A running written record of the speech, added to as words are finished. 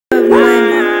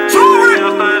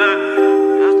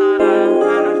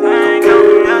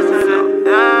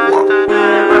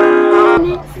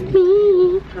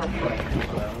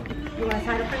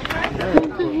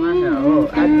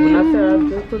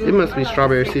must be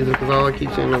strawberry season because all I keep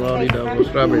seeing is all these double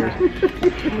strawberries.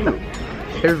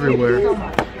 Everywhere.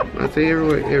 I say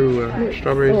everywhere.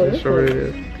 Strawberries and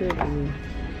strawberries.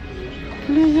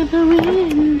 Look at the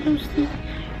window seat.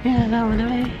 And over the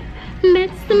way.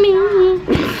 Next to me.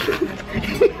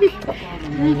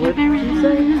 What did you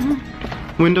say?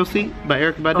 Window Seat by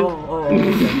Erykah Badu. Oh,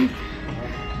 okay.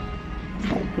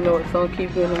 You know what song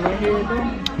keep going in my head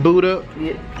though? Boot Up.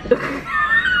 Yeah.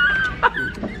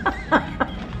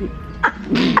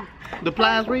 The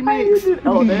Plies remix.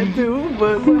 Oh, that too,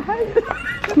 but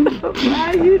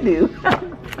how you do?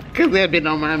 Cause that been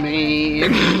on my man.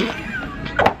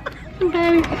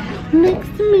 Baby, next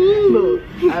to me. Look,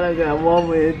 I done got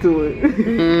warmer into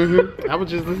it. I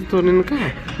was just listening to it in the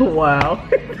car. Wow.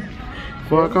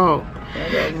 Before I called. I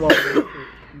got warmer into it.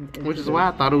 Which is why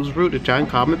I thought it was rude that y'all didn't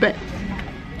call me back.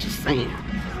 Just saying.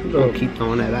 Don't keep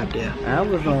throwing that out there. I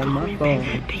was on my phone.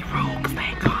 They rude cause they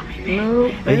ain't call me back. No.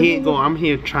 And here you go, I'm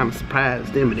here trying to surprise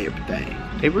them and everything.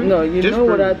 They rude. No, you just know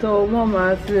what rude. I told Mama?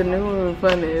 I said it would be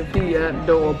funny if he out the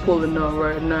door pulling up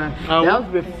right now. Oh. That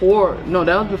was before. No,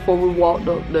 that was before we walked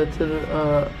up there to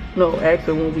the. No,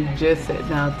 actually when we just sat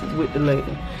down with the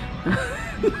lady.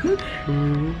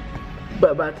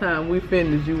 But by the time we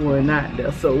finished, you weren't out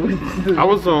there. So I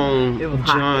was on It was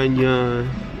hot. John Young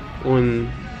when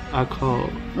I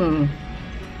called. Mm.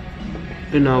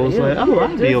 And I was Yeah, like, you oh, were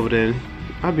I'll be over there.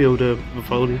 I'll be over there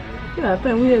before them. Yeah, I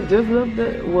think we had just left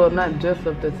that. Well, not just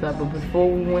left that side, but before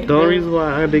we went. The only there, reason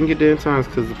why I didn't get there in time is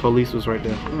because the police was right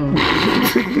there.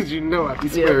 Because you know I be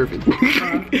swerving.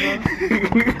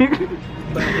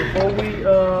 But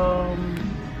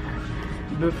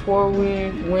before we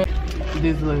went,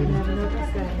 this lady.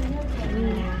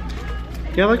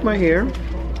 Y'all like my hair?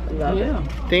 Yeah.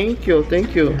 Thank you,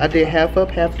 thank you. I did half up,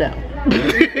 half down.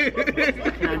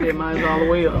 And I did mine all the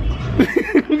way up.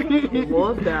 It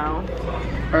was down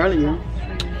earlier.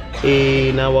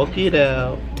 Hey, now walk it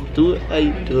out. Do it how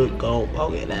you do it, go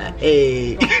walk it out.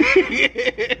 Hey.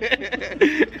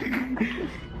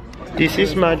 This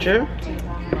is Madre.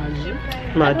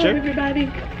 Madre.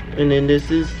 Everybody. And then this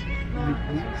is...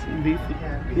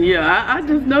 Yeah, I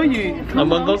just know you. I'm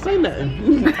not gonna say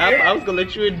nothing. I was gonna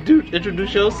let you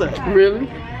introduce yourself. Really?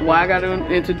 Why I gotta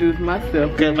introduce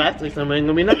myself? Because if I say something, I ain't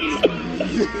gonna be nice.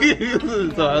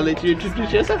 So I'll let you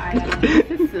introduce yourself.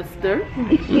 Sister.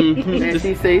 And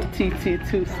she says TT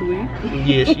too sweet.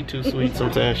 Yeah, she too sweet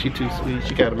sometimes. She too sweet.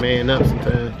 She gotta man up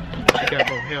sometimes. She got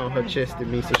more hair on her chest than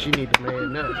me, so she need to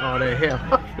man up all that hair.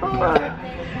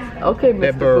 Okay, Mr.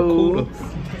 That bird Fool. cooler.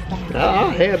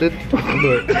 I'll have it.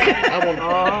 Look,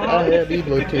 I'll have these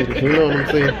little titties. You know what I'm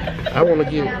saying? I wanna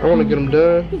get them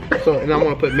done. So, and I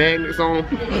wanna put magnets on.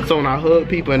 So when I hug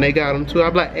people and they got them too,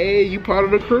 I'm like, hey, you part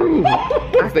of the crew.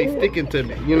 Cause they sticking to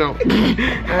me, you know.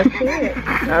 I can't.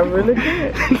 I really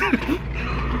can't.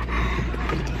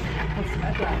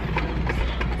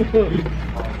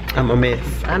 I'm a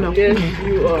mess. I know. Yes,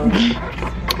 you are.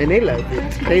 And they love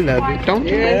it. They love it. Don't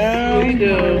you? Yes, we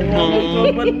do.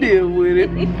 I'm gonna deal with it.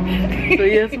 So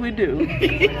yes, we do.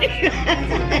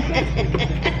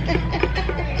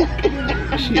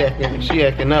 She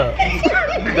acting up.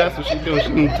 That's what she doing.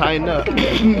 She need to tighten up.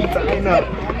 Tighten up.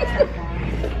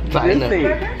 Tighten up.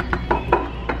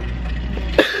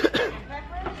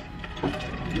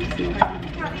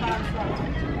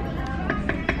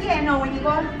 Yeah, no, when you go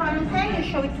on the front and pay, you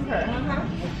show it to her.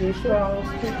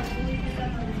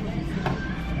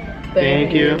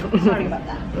 Thank you. Sorry about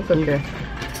that. It's okay.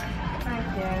 Thank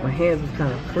you. My hands was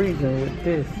kind of freezing with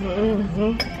this.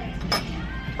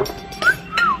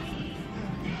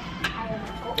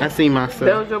 I see myself.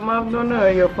 That was your mouth doing that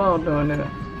or your phone doing that?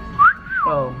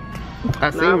 Oh. I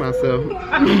see myself.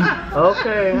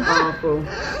 Okay, Uncle.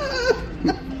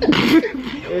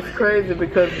 It's crazy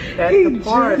because at the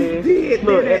party,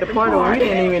 look, at the party we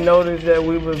didn't even notice that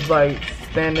we was like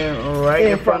standing right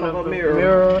in front of the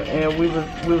mirror and we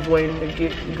was waiting to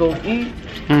go eat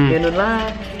in the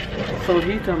line. So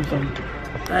he told me something,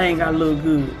 I ain't gotta look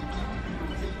good.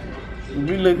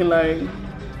 We looking like,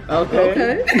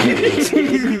 okay.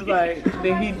 He's like,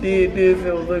 then he did this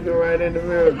and was looking right in the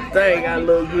mirror. Dang, I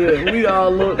look good. We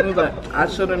all looked, it was like, I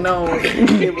should have known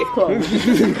it was close.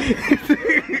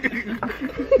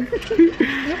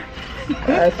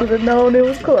 I should have known it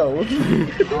was close.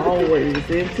 Always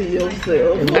into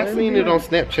yourself. I seen it on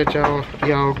Snapchat,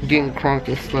 y'all getting crunk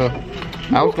and stuff.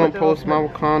 I was gonna post my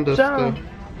Wakanda stuff.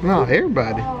 No,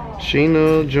 everybody.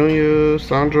 Sheena, Junior,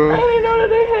 Sandra. I didn't know that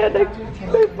they had their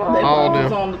phones All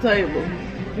them. on the table.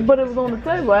 But it was on the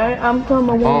table. I'm talking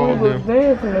about All when we was them.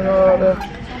 dancing and all that.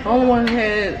 Only one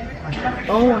had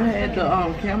Owen had the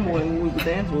camera when we were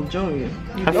dancing with Junior.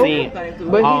 I seen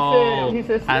But he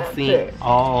said I seen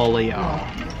all of y'all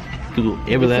through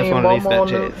every last one of these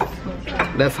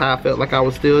Snapchats. That's how I felt like I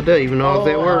was still there, even though I was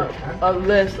at work.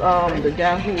 Unless the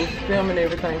guy who was filming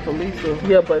everything for Lisa.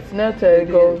 Yeah, but Snapchat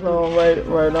goes on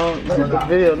right on. Like the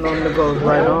video normally goes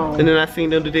right on. And then I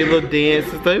seen them do their little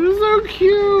dances. They was so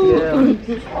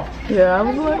cute. Yeah, I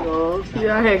was like, oh.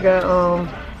 Yeah, I had got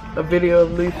a video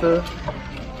of Lisa.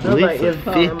 Lisa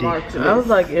 50. I was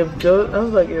like, if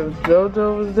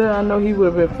JoJo was there, I know he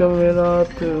would have been filming it all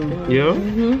too. Yeah.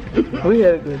 We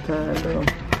had a good time though.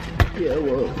 Yeah,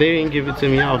 well. They didn't give it to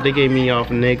me off. They gave me off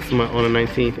next month on the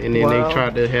 19th, and then they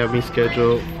tried to have me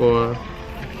scheduled for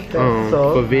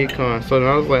VidCon. So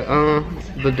I was like,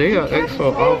 the day I asked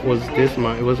for off was this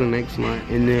month. It wasn't next month.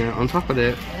 And then on top of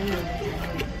that,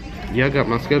 yeah, I got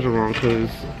my schedule wrong because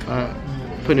I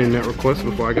put in that request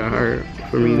before I got hired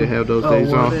for me to have those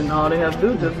days off. Then all they have to do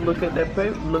is just look at that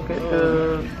paper, look at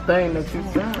the thing that you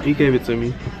signed. He gave it to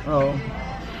me. Oh.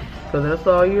 So that's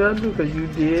all you gotta do, because you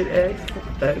did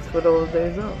ask for those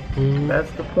days off.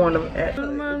 That's the point of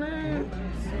asking.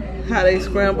 How they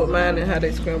scrambled mine and how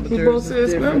they scrambled yours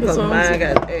is different, because mine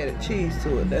got added cheese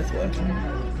to it, that's why.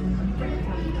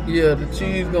 Yeah, the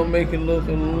cheese gonna make it look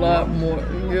a lot more,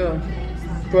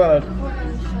 probably.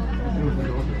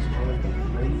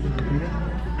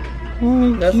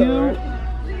 That's alright.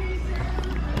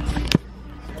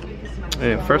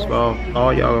 And first of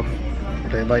all y'all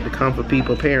that like to comfort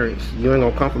people, parents, you ain't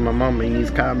gonna comfort my mama in these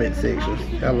comment sections.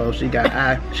 Hello, she got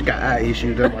eye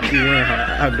issues. That's why she wearing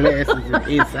her glasses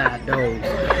inside those.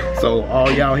 So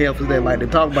all y'all helpers that like to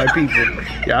talk about people,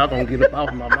 y'all gonna get up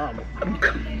off my mama.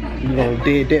 You gonna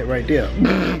dead that right there.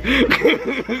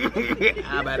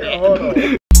 How about that? Hold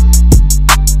on.